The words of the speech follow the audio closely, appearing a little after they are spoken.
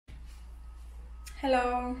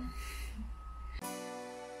Hello.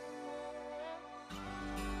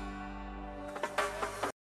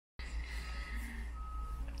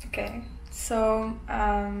 Okay, so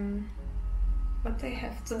what I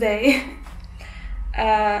have today,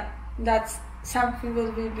 that's something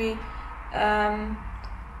that will be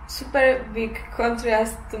super big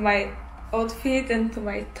contrast to my outfit and to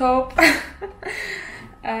my top.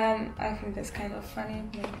 I think that's kind of funny,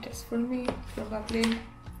 maybe just for me, probably,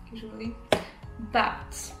 usually.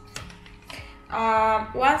 But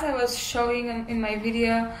once I was showing in my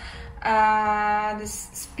video this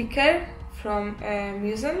speaker from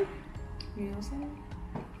Muzen,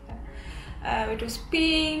 which was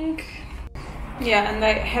pink. Yeah, and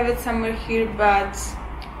I have it somewhere here, but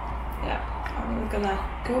yeah, I'm not gonna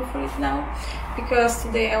go for it now because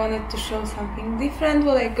today I wanted to show something different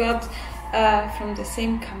what I got from the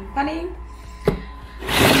same company.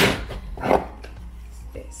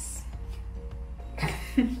 This.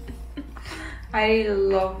 I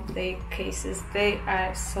really love their cases. They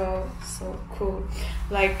are so cool.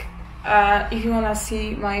 Like if you wanna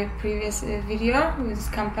see my previous video with this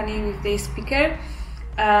company with their speaker,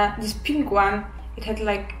 this pink one, it had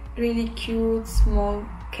like really cute small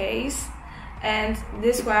case, and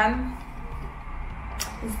this one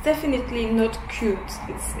is definitely not cute.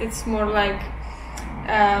 It's more like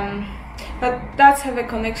but does have a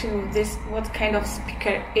connection with this, what kind of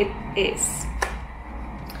speaker it is.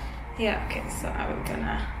 Yeah, okay, so I'm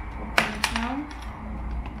gonna open it now.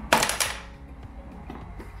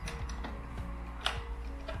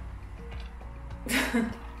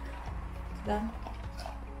 Done.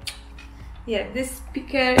 Yeah, this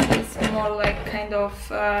speaker is more like kind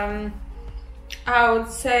of I would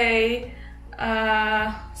say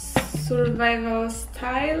survival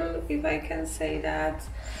style, if I can say that,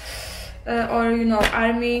 or you know,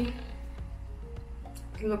 army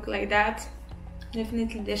look like that.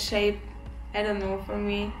 Definitely the shape, I don't know, for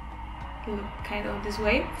me look kind of this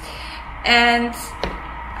way. And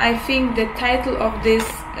I think the title of this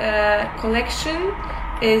collection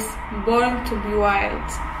is Born to be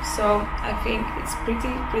Wild, so I think it's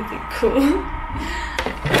pretty cool.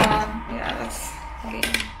 Yeah, that's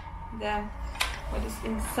again what is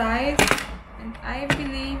inside, and I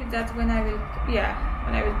believe that when I will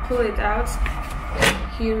pull it out,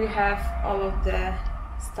 here we have all of the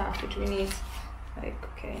stuff which we need. Like,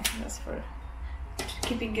 okay, that's for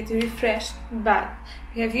keeping it refreshed. But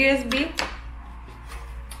we have USB,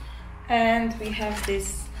 and we have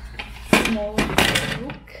this small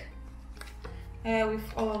book with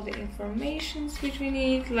all of the informations which we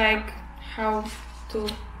need, like how to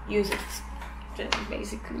use it,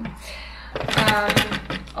 basically.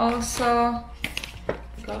 Also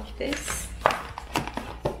got this.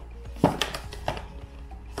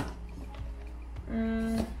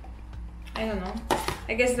 I don't know.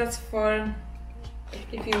 I guess that's for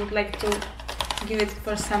if you would like to give it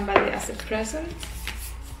for somebody as a present,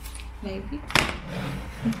 maybe.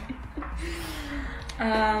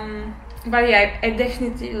 But yeah, I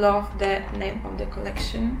definitely love the name of the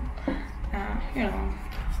collection, you know.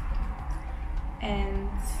 And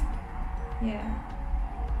yeah,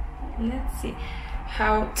 let's see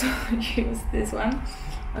how to use this one.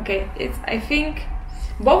 Okay, I think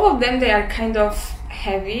both of them, they are kind of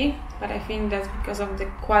heavy, but I think that's because of the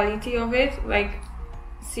quality of it. Like,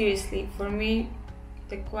 seriously, for me,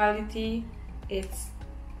 the quality, it's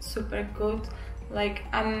super good. Like,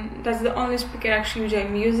 that's the only speaker actually which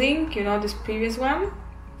I'm using, you know, this previous one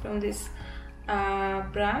from this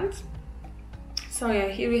brand. So yeah,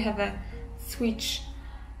 here we have a switch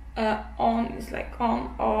on, it's like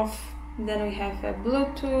on, off. Then we have a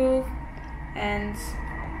Bluetooth, and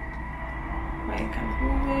I can't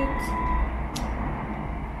move it.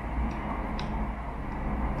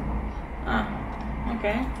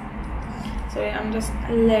 Okay. So yeah, I'm just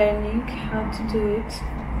learning how to do it.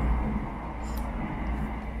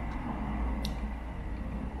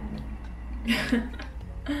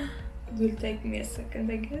 It will take me a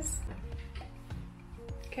second, I guess.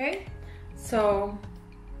 Okay, so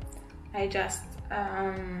I just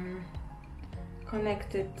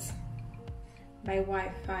connected by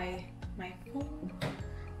Wi-Fi my phone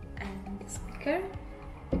and the speaker.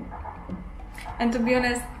 And to be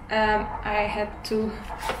honest, I had to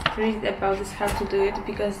read about this, how to do it,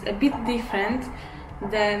 because it's a bit different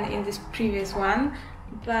than in this previous one.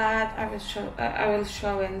 But I will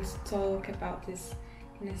show and talk about this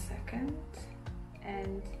in a second.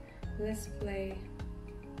 And let's play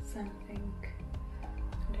something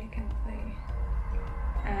that I can play.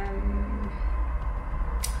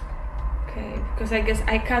 Okay, because I guess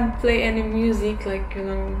I can't play any music, like, you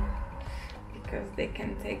know, because they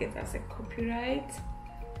can take it as a copyright.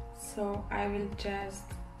 So I will just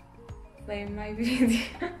play my video.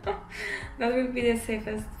 That will be the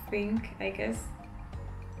safest thing, I guess.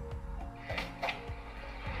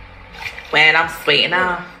 When I'm sweet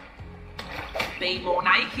enough, be more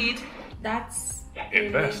naked. That's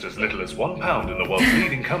Invest as little as £1 in the world's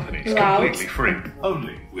leading companies Loud. completely free,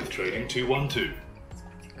 only with Trading 212.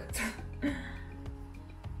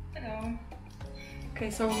 Hello. Okay,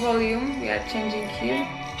 so volume we are changing here.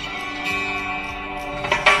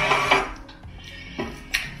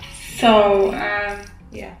 So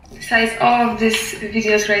yeah, besides all of these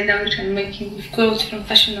videos right now which I'm making with clothes from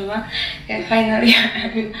Fashion Nova, and finally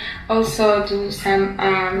I will also do some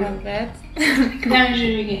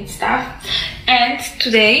lingerie and stuff. And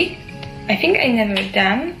today, I think I never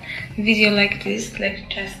done a video like this, like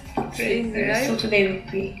just crazy, right? So today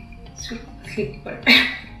will be sleepwear.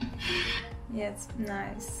 Yeah, it's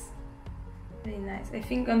nice, really nice. I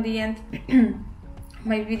think on the end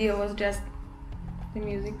my video was just the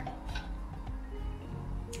music.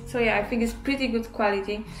 So yeah, I think it's pretty good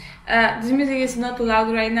quality. This music is not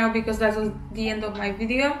loud right now because that was the end of my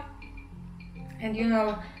video. And you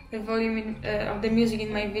know, the volume of the music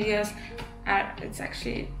in my videos it's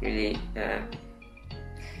actually really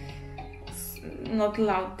not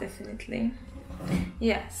loud, definitely.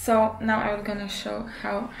 Yeah, so now I'm gonna show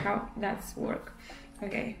how that's work.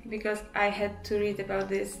 Okay, because I had to read about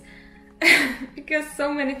this because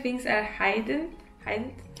so many things are hidden.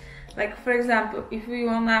 Like for example, if we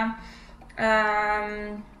wanna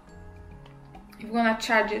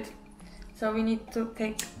charge it, so we need to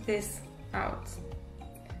take this out.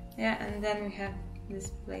 Yeah, and then we have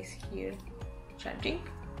this place here, charging.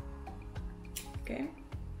 Okay,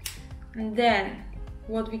 and then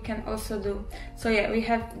what we can also do, so yeah, we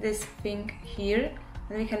have this thing here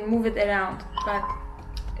and we can move it around, but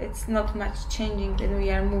it's not much changing when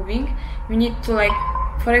we are moving. We need to, like,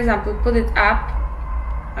 for example, put it up.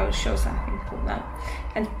 I will show something cool now.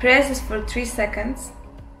 And press this for 3 seconds.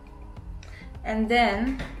 And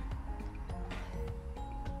then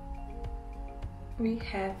we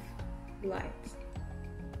have light.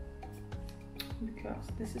 Because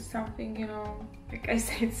this is something, you know, like I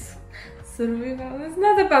said, it's survival. It's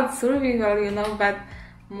not about survival, you know, but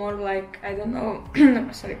more like, I don't know,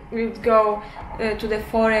 sorry, we would go to the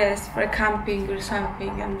forest for camping or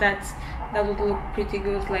something, and that would look pretty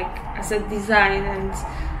good, like as a design and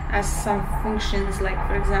as some functions, like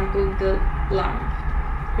for example the lamp,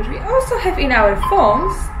 which we also have in our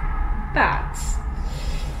phones, but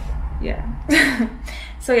yeah.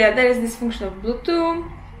 So yeah, there is this function of Bluetooth,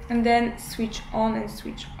 and then switch on and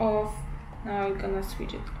switch off. Now I'm gonna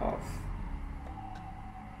switch it off.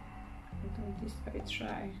 This I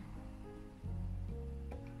try.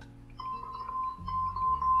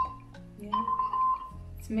 Yeah,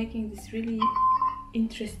 it's making this really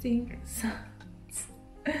interesting sounds.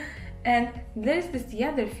 And there's the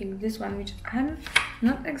other thing, this one, which I'm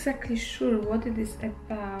not exactly sure what it is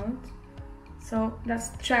about. So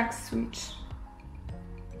that's track switch.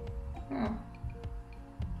 Oh,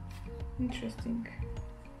 interesting.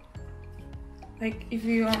 Like if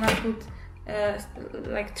you wanna put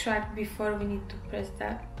like track before, we need to press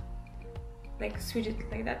that, like switch it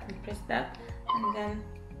like that and press that, and then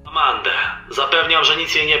Amandę, zapewniam, że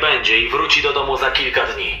nic jej nie będzie i wróci do domu za kilka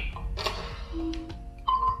dni.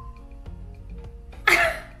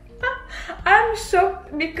 I'm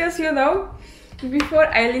shocked because, you know, before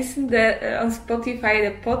I listened on Spotify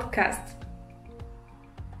the podcast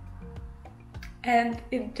and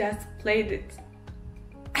it just played it.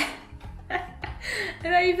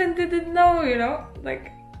 And I even didn't know, you know,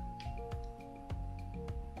 like.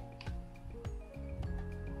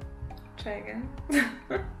 Try again.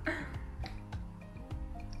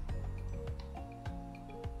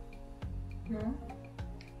 No?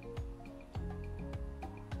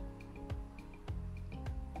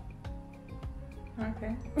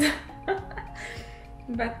 Okay.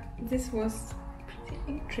 But this was pretty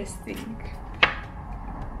interesting.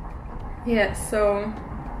 Yeah, so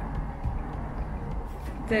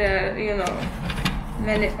there are, you know,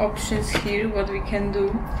 many options here what we can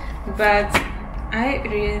do, but I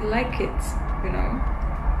really like it, you know.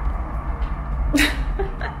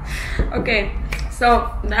 Okay,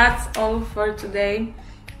 so that's all for today.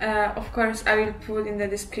 Of course, I will put in the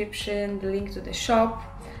description the link to the shop,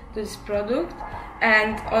 to this product,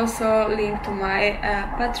 and also link to my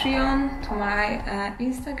Patreon, to my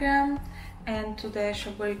Instagram, and to the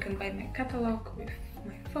shop where you can buy my catalog with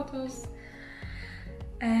my photos.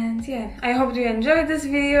 And yeah, I hope you enjoyed this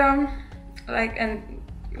video, like, and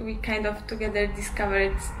we kind of together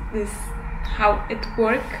discovered this, how it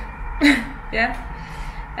works. Yeah,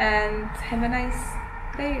 and have a nice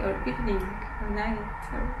day or evening or night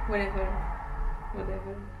or whatever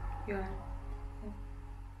you are.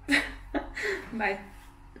 Yeah. Bye.